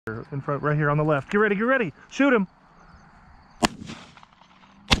In front, right here on the left. Get ready, get ready. Shoot him.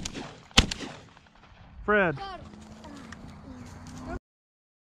 Fred.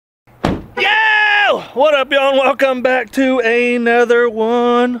 Yeah! What up, y'all? Welcome back to another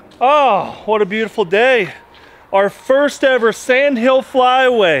one. Oh, what a beautiful day. Our first ever Sandhill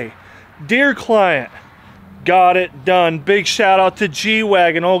Flyway deer client. Got it done. Big shout out to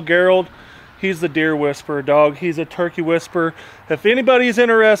G-Wagon, old Gerald. He's the deer whisperer, dog. He's a turkey whisperer. If anybody's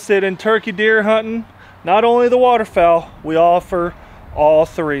interested in turkey deer hunting, not only the waterfowl, we offer all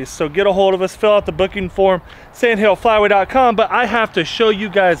three. So get a hold of us, fill out the booking form, sandhillflyway.com. But I have to show you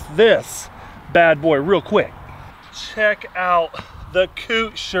guys this bad boy real quick. Check out the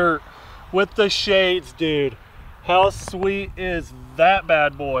coot shirt with the shades, dude. How sweet is that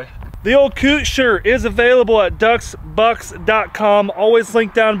bad boy? The old coot shirt is available at ducksbucks.com, always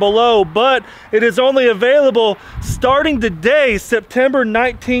linked down below, but it is only available starting today, September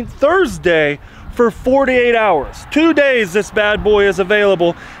 19th, Thursday, for 48 hours. 2 days this bad boy is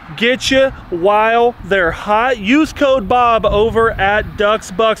available. Get you while they're hot. Use code Bob over at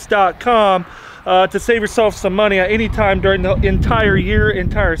ducksbucks.com to save yourself some money at any time during the entire year,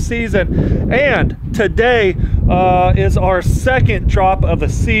 entire season. And today is our second drop of the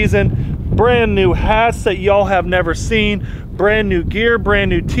season. Brand new hats that y'all have never seen, brand new gear, brand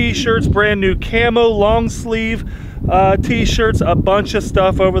new t-shirts, brand new camo long sleeve t-shirts, a bunch of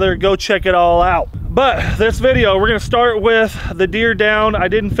stuff over there. Go check it all out. But this video, we're gonna start with the deer down. I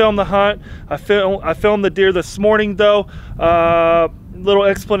didn't film the hunt. I filmed the deer this morning though. Little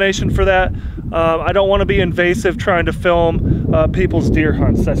explanation for that. I don't want to be invasive trying to film people's deer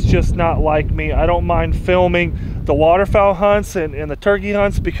hunts. That's just not like me. I don't mind filming the waterfowl hunts and the turkey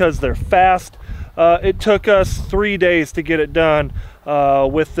hunts because they're fast. It took us 3 days to get it done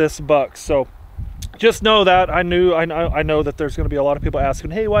with this buck. So just know that. I know that there's going to be a lot of people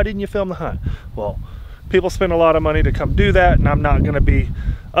asking, hey, why didn't you film the hunt? Well, people spend a lot of money to come do that, and I'm not going to be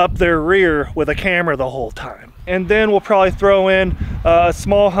up their rear with a camera the whole time. And then we'll probably throw in a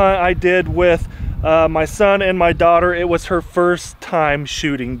small hunt I did with my son and my daughter. It was her first time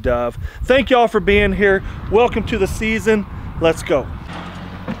shooting dove. Thank y'all for being here. Welcome to the season. Let's go.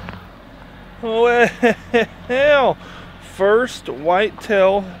 Well, first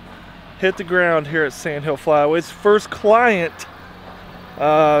whitetail hit the ground here at Sandhill Flyways. First client,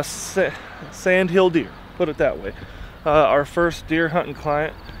 Sandhill deer, put it that way. Our first deer hunting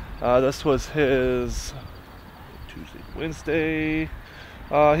client. This was his Wednesday.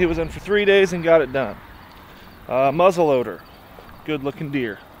 He was in for 3 days and got it done. Muzzleloader, good looking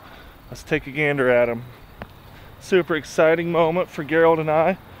deer. Let's take a gander at him. Super exciting moment for Gerald and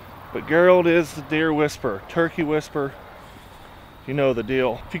I, but Gerald is the deer whisperer, turkey whisperer. You know the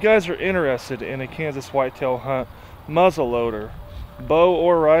deal. If you guys are interested in a Kansas whitetail hunt, muzzleloader, bow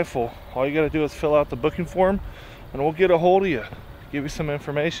or rifle, all you got to do is fill out the booking form and we'll get a hold of you, give you some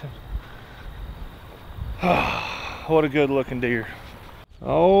information. What a good looking deer.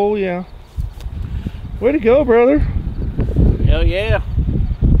 Oh yeah. Way to go, brother. Hell yeah.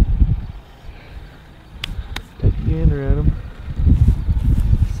 Take a gander at him.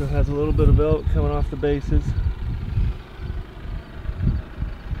 Still has a little bit of velvet coming off the bases.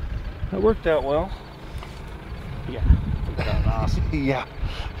 That worked out well. Yeah. That was awesome. Yeah.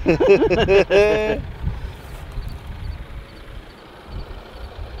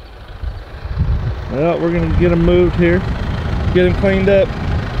 Well, we're gonna get him moved here, get him cleaned up.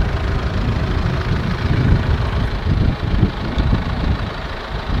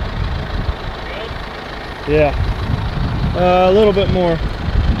 Good? Yeah, a little bit more.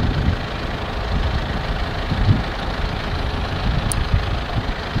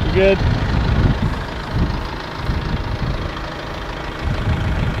 You good?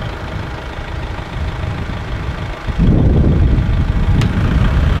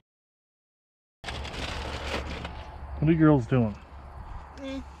 What are you girls doing?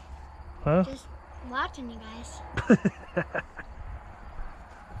 Huh? Just watching you guys.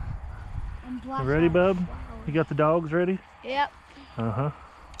 You ready, bub? You got the dogs ready? Yep. Uh-huh.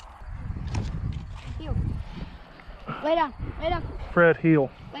 Heel. Lay down. Lay down. Fred,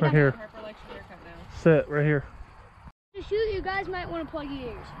 heel. Lay Right down. here. Sit right here. To shoot, you guys might want to plug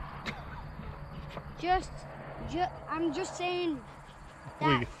your ears. I'm just saying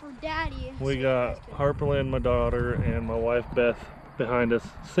that for Daddy. We got Harper Lynn, my daughter, and my wife Beth behind us,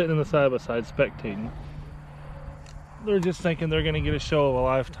 sitting in the side by side spectating. They're just thinking they're going to get a show of a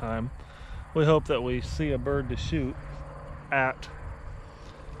lifetime. We hope that we see a bird to shoot at.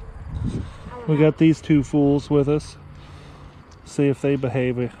 We got these two fools with us. See if they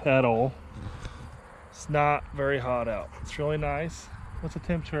behave at all. It's not very hot out. It's really nice. What's the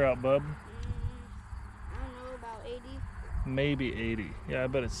temperature out, bub? I don't know, about 80. Maybe 80. Yeah, I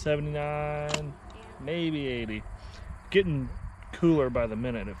bet it's 79, maybe 80. Getting cooler by the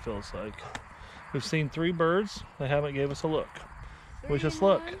minute, it feels like. We've seen 3 birds. They haven't gave us a look. We just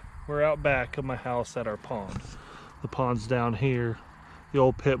look. We're out back of my house at our pond. The pond's down here. The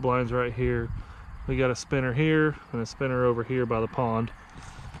old pit blind's right here. We got a spinner here and a spinner over here by the pond.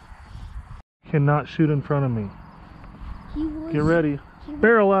 Cannot shoot in front of me. Get ready.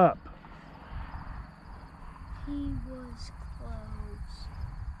 Barrel up. He was close.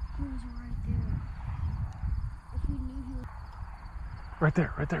 He was right there. If we knew he was... Right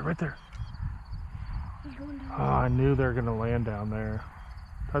there, right there, right there. He's going down. Oh, I knew they were gonna land down there.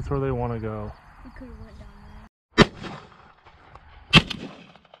 That's where they want to go. We could have went down there.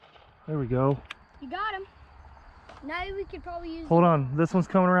 There we go. You got him. Now we could probably use... Hold on, this one's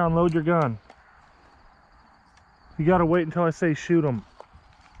coming around. Load your gun. You gotta wait until I say shoot them.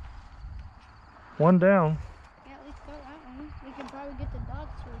 One down. Yeah, at least got that one. We can probably get the dogs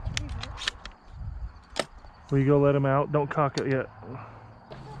to retrieve it. Will you go let him out? Don't cock it yet.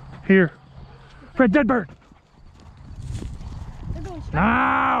 Here. Fred, dead bird. They're going straight.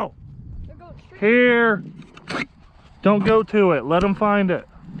 No! They're going straight. Here. Don't go to it. Let him find it.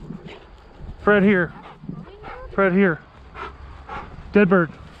 Fred, here. Fred, here. Dead bird.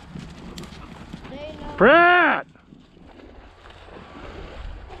 They know. Fred!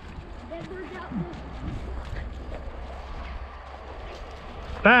 Dead bird's out there.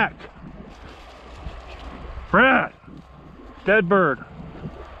 Back. Fred. Dead bird.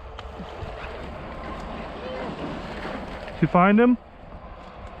 Did you find him?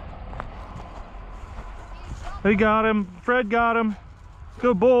 They got him. Fred got him.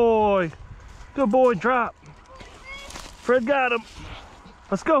 Good boy. Good boy. Drop. Fred got him.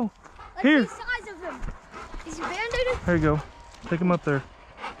 Let's go. Like Here. the size of him. He's banded. There you go. Take him up there.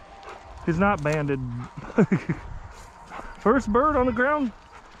 He's not banded. First bird on the ground.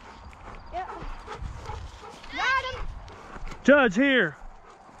 Yeah. Got him. Judge, here.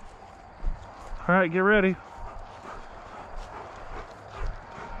 All right, get ready.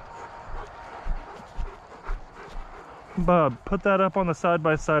 Bub, put that up on the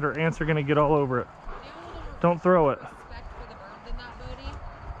side-by-side or ants are gonna get all over it. Don't throw it. Respect for the bird than that, Bodie.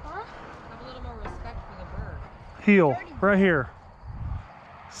 Huh? Have a little more respect for the bird. Heel, right here.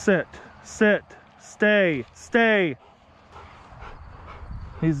 Sit, sit, stay, stay.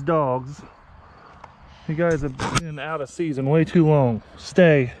 These dogs, you guys have been out of season way too long.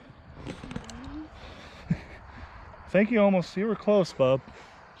 Stay. I think you were close, bub.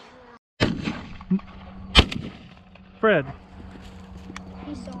 Fred,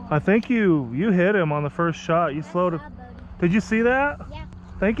 He saw him. I think you hit him on the first shot. You slowed him. Bad, buddy. Did you see that? Yeah.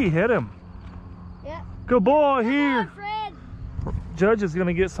 I think he hit him. Yeah. Good boy, Come here. on, Fred. Judge is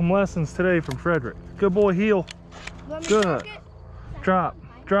gonna get some lessons today from Frederick. Good boy, heel. You want me Good. to cock it? Drop,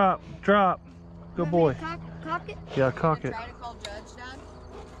 drop, drop. Good You want boy. me to cock it? Yeah, cock it. Try to call Judge, Dad.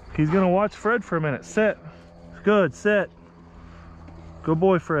 He's gonna watch Fred for a minute. Sit. Good, sit. Good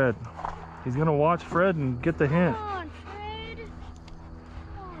boy, Fred. He's gonna watch Fred and get the hint. Come on, Fred.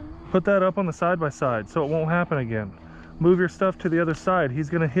 Come on. Put that up on the side-by-side so it won't happen again. Move your stuff to the other side. He's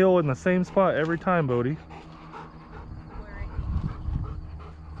gonna heel in the same spot every time, Bodie.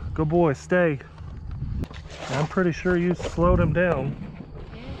 Good boy, stay. I'm pretty sure you slowed him down.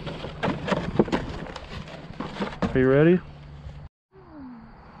 Are you ready?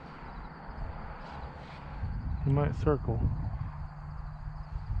 You might circle.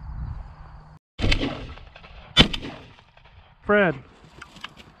 Fred,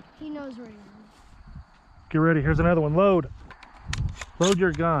 He knows where he is. get ready. Here's another one. Load. Load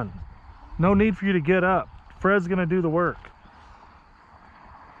your gun. No need for you to get up. Fred's gonna do the work.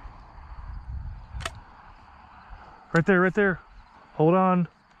 Right there, right there. Hold on.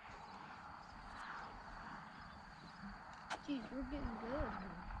 Jeez, we're getting good.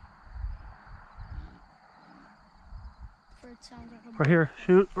 Fred sounds like a... Right here.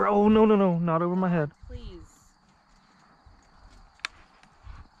 Shoot. Oh, no, no, no. Not over my head. Please.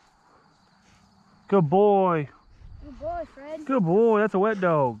 Good boy. Good boy, Fred. Good boy. That's a wet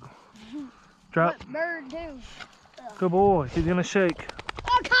dog. Drop. What bird do? Good boy. He's gonna shake.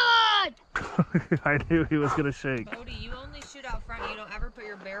 Oh, come on! I knew he was gonna shake. Bodie, you only shoot out front. You don't ever put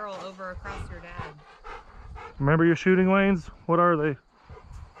your barrel over across your dad. Remember your shooting lanes? What are they?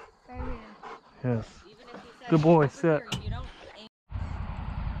 Right here. Yes. Even if he says Good boy, over sit. here, you don't aim.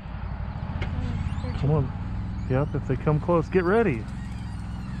 Come on. Yep, if they come close, get ready.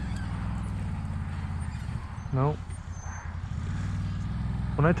 No.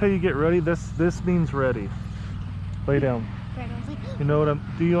 When I tell you get ready, this means ready. Lay down. Fred was like, You know what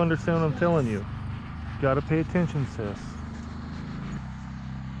do you understand what I'm telling you? Gotta pay attention, sis.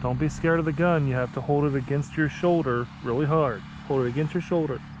 Don't be scared of the gun. You have to hold it against your shoulder really hard. Hold it against your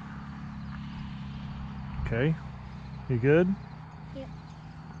shoulder. Okay? You good? Yep.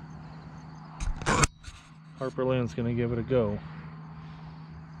 Harper Lynn's gonna give it a go.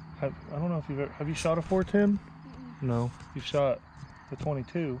 I don't know if you've ever, have you shot a 410? No, you've shot the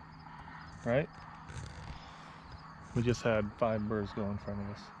 22, right? We just had 5 birds go in front of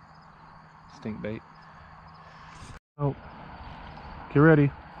us. Stink bait. Oh, get ready.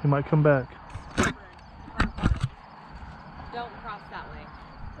 He might come back. Don't cross that way.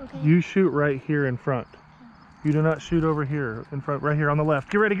 okay. You shoot right here in front. You do not shoot over here in front, right here on the left.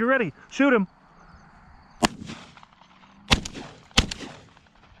 Get ready, get ready. Shoot him.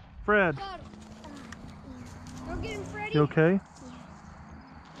 Fred, Got him. Go get him, Freddy. you okay?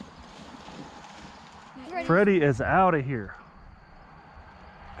 Freddy. Freddy is out of here.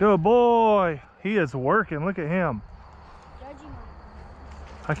 Good boy. He is working. Look at him. Judging him.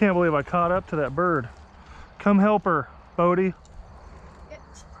 I can't believe I caught up to that bird. Come help her, Bodie. Yep.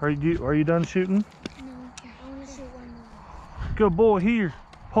 Are you done shooting? No, I want to shoot one more. Good boy. Here.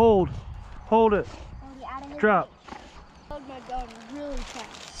 Hold it. Hold it out of his Drop. way. Load my gun really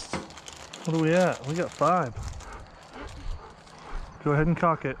fast. What are we at? We got 5. Go ahead and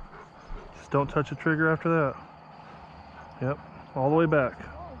cock it. Just don't touch the trigger after that. Yep. All the way back.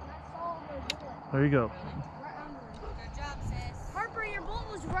 Oh, that's all my bullet. There you go. Right under him. Good job, sis. Harper, your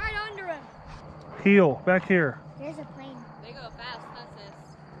bullet was right under him. Heel. Back here. There's a plane. They go fast, huh,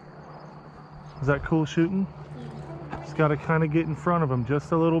 sis? Is that cool shooting? Just got to kind of get in front of him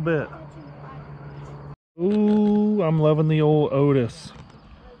just a little bit. Ooh, I'm loving the old Otis.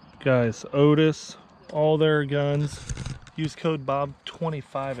 Guys, Otis, all their guns. Use code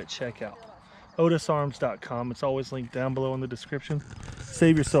BOB25 at checkout. OtisArms.com. It's always linked down below in the description.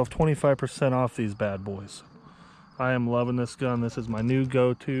 Save yourself 25% off these bad boys. I am loving this gun. This is my new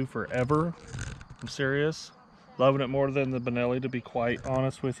go-to forever. I'm serious. Loving it more than the Benelli, to be quite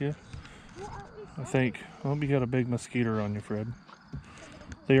honest with you. I think, I hope you got a big mosquito on you, Fred.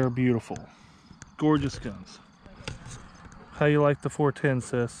 They are beautiful. Gorgeous guns. How you like the 410,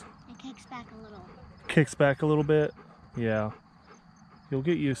 sis? It kicks back a little. Kicks back a little bit? Yeah. You'll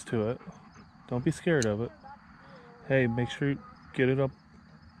get used to it. Don't be scared of it. Hey, make sure you get it up.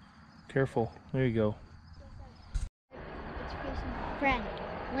 Careful. There you go. It's facing Fred,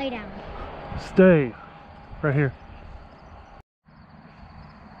 lay down. Stay. Right here.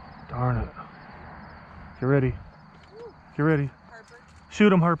 Darn it. Get ready. Get ready. Harper.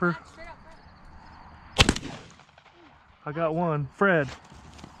 Shoot him, Harper. Straight up, Fred. I got one. Fred,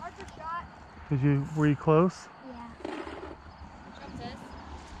 Harper shot. were you close? Yeah. Good job, sis.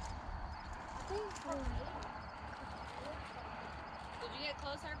 Did you get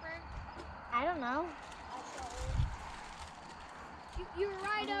close, Harper? I don't know. You were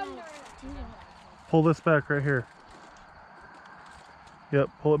right under it. Pull this back right here. Yep,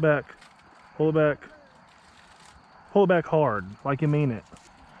 pull it back. Pull it back. Pull it back hard, like you mean it.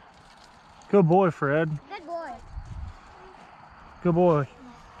 Good boy, Fred. Good boy. Good boy.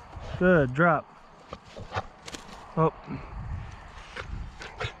 Good, drop. Oh.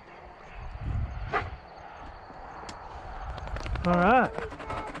 All right.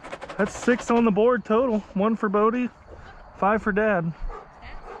 That's 6 on the board total. 1 for Bodie, 5 for Dad.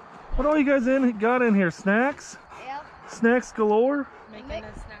 What all you guys got in here? Snacks? Yep. Snacks galore? Making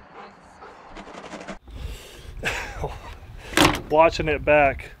a snack mix. Watching it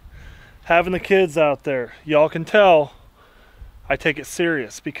back, having the kids out there, y'all can tell I take it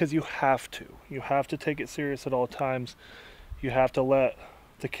serious, because you have to take it serious at all times. You have to let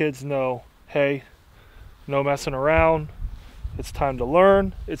the kids know, hey, no messing around. It's time to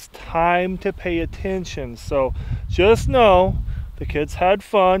learn. It's time to pay attention. So just know the kids had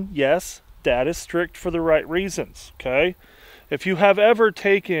fun. Yes, Dad is strict for the right reasons, okay? If you have ever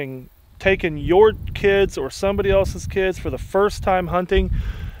taken your kids or somebody else's kids for the first time hunting,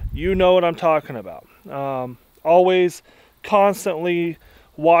 you know what I'm talking about. Always constantly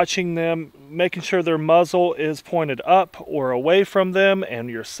watching them, making sure their muzzle is pointed up or away from them and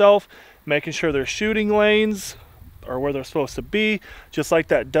yourself, making sure their shooting lanes are where they're supposed to be, just like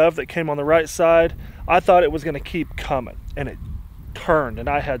that dove that came on the right side. I thought it was going to keep coming, and it turned, and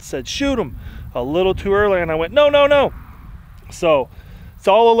I had said shoot him a little too early, and I went no, no, no. So it's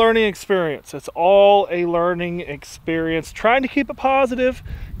all a learning experience. It's all a learning experience. Trying to keep it positive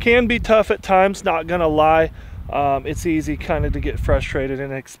can be tough at times, not gonna lie. It's easy kind of to get frustrated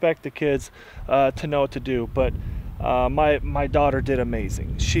and expect the kids to know what to do, but My daughter did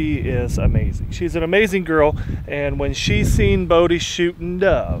amazing. She is amazing. She's an amazing girl, and when she seen Bodie shooting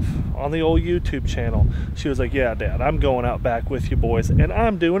dove on the old YouTube channel, she was like, yeah, Dad, I'm going out back with you boys, and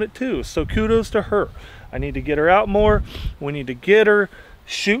I'm doing it too. So kudos to her. I need to get her out more. We need to get her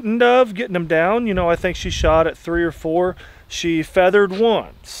shooting dove, getting them down. You know, I think she shot at 3 or 4. She feathered 1,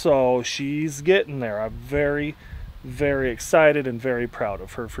 so she's getting there. I'm very, very excited and very proud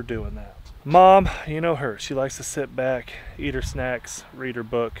of her for doing that. Mom, you know her. She likes to sit back, eat her snacks, read her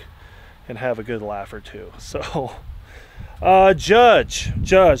book, and have a good laugh or two. So,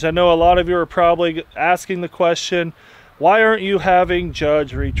 Judge, I know a lot of you are probably asking the question, why aren't you having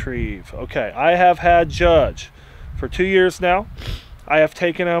Judge retrieve? Okay, I have had Judge for 2 years now. I have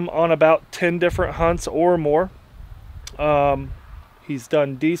taken him on about 10 different hunts or more. He's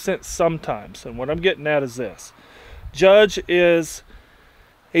done decent sometimes, and what I'm getting at is this. Judge is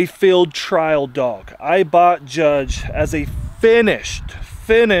a field trial dog. I bought Judge as a finished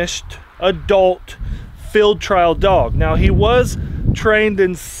adult field trial dog. Now, he was trained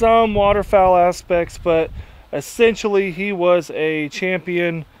in some waterfowl aspects, but essentially he was a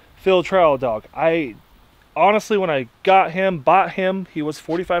champion field trial dog. I honestly, when I bought him, he was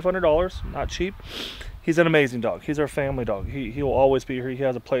 $4,500, not cheap. He's an amazing dog. He's our family dog. He will always be here. He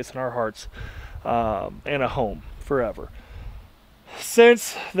has a place in our hearts, and a home forever.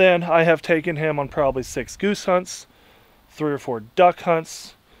 Since then, I have taken him on probably 6 goose hunts, 3 or 4 duck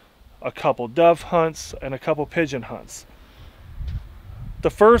hunts, a couple dove hunts, and a couple pigeon hunts. The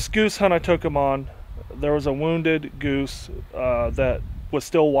first goose hunt I took him on, there was a wounded goose that was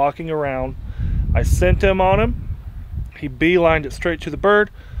still walking around. I sent him on him. He beelined it straight to the bird.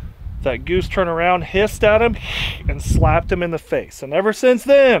 That goose turned around, hissed at him, and slapped him in the face. And ever since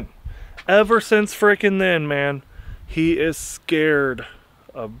freaking then, man, he is scared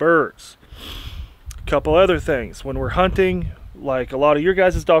of birds. A couple other things. When we're hunting, like a lot of your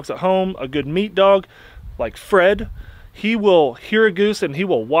guys' dogs at home, a good meat dog, like Fred, he will hear a goose and he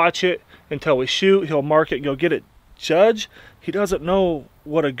will watch it until we shoot. He'll mark it and go get it. Judge, he doesn't know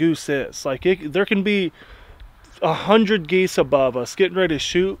what a goose is. Like, there can be 100 geese above us getting ready to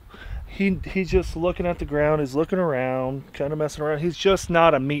shoot. He's just looking at the ground. He's looking around, kind of messing around. He's just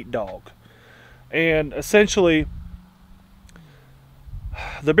not a meat dog. And essentially,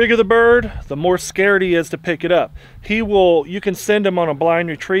 the bigger the bird, the more scared he is to pick it up. You can send him on a blind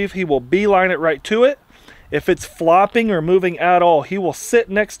retrieve. He will beeline it right to it. If it's flopping or moving at all, he will sit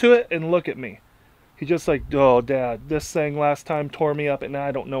next to it and look at me. He's just like, oh, Dad, this thing last time tore me up and now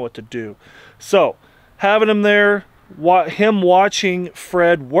I don't know what to do. So, having him there, him watching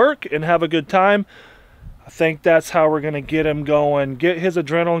Fred work and have a good time, I think that's how we're going to get him going, get his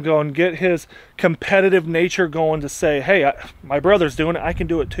adrenaline going, get his competitive nature going to say, hey, my brother's doing it, I can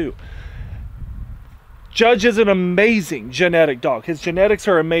do it too. Judge is an amazing genetic dog. His genetics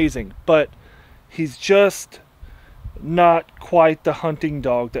are amazing, but he's just not quite the hunting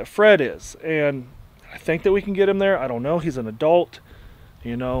dog that Fred is. And I think that we can get him there. I don't know. He's an adult.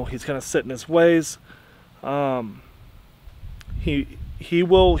 You know, he's going to sit in his ways. He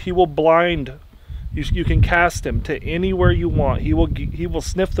will blind. You can cast him to anywhere you want. He will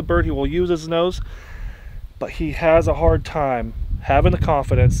sniff the bird. He will use his nose, but he has a hard time having the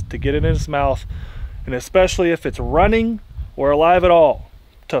confidence to get it in his mouth, and especially if it's running or alive at all,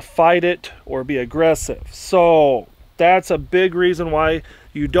 to fight it or be aggressive. So that's a big reason why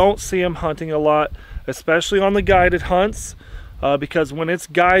you don't see him hunting a lot, especially on the guided hunts, because when it's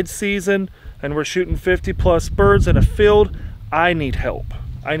guide season and we're shooting 50+ birds in a field, I need help.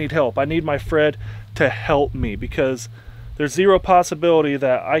 I need my Fred to help me, because there's zero possibility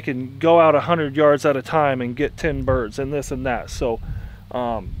that I can go out 100 yards at a time and get 10 birds and this and that. So,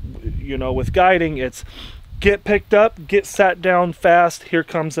 you know, with guiding, it's get picked up, get sat down fast, here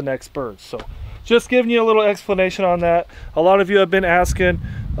comes the next bird. So just giving you a little explanation on that. A lot of you have been asking,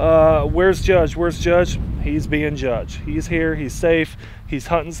 where's Judge? Where's Judge? He's being Judge. He's here, he's safe, he's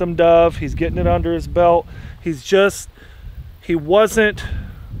hunting some dove, he's getting it under his belt. He wasn't,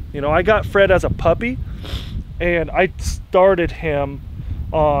 you know, I got Fred as a puppy, and I started him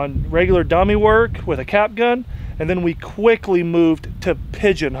on regular dummy work with a cap gun, and then we quickly moved to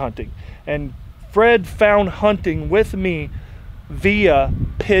pigeon hunting. And Fred found hunting with me via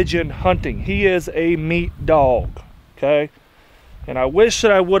pigeon hunting. He is a meat dog, okay? And I wish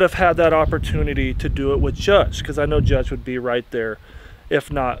that I would have had that opportunity to do it with Judge, because I know Judge would be right there.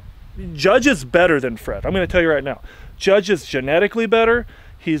 If not, Judge is better than Fred. I'm going to tell you right now. Judge is genetically better.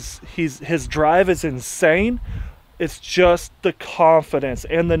 His drive is insane. It's just the confidence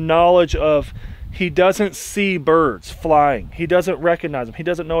and the knowledge of, he doesn't see birds flying. He doesn't recognize them. He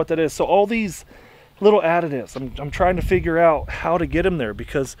doesn't know what that is. So all these little additives. I'm trying to figure out how to get him there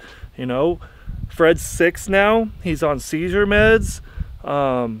because, you know, Fred's 6 now. He's on seizure meds.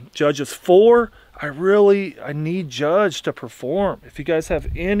 Judge is 4. I need Judge to perform. If you guys have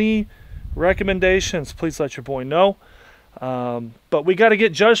any recommendations, please let your boy know. But we got to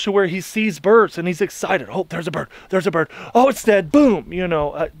get Judge to where he sees birds and he's excited. Oh, there's a bird. There's a bird. Oh, it's dead. Boom. You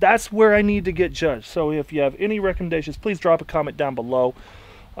know, that's where I need to get Judge. So if you have any recommendations, please drop a comment down below.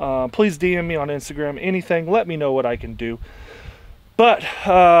 Please DM me on Instagram. Anything. Let me know what I can do. But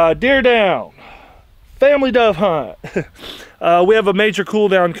deer down. Family dove hunt. We have a major cool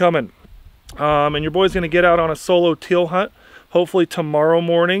down coming. And your boy's going to get out on a solo teal hunt. Hopefully tomorrow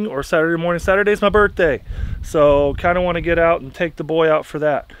morning or Saturday morning. Saturday's my birthday. So kind of want to get out and take the boy out for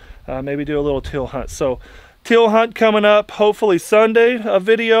that. Maybe do a little teal hunt. So teal hunt coming up, hopefully Sunday, a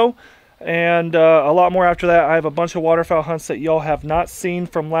video. And a lot more after that. I have a bunch of waterfowl hunts that y'all have not seen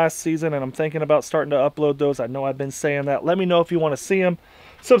from last season. And I'm thinking about starting to upload those. I know I've been saying that. Let me know if you want to see them.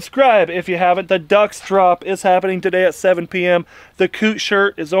 Subscribe if you haven't. The Ducks drop is happening today at 7 p.m. The Coot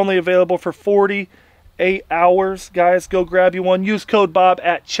shirt is only available for 48 hours. Guys, go grab you one. Use code Bob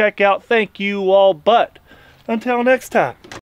at checkout. Thank you all. But until next time.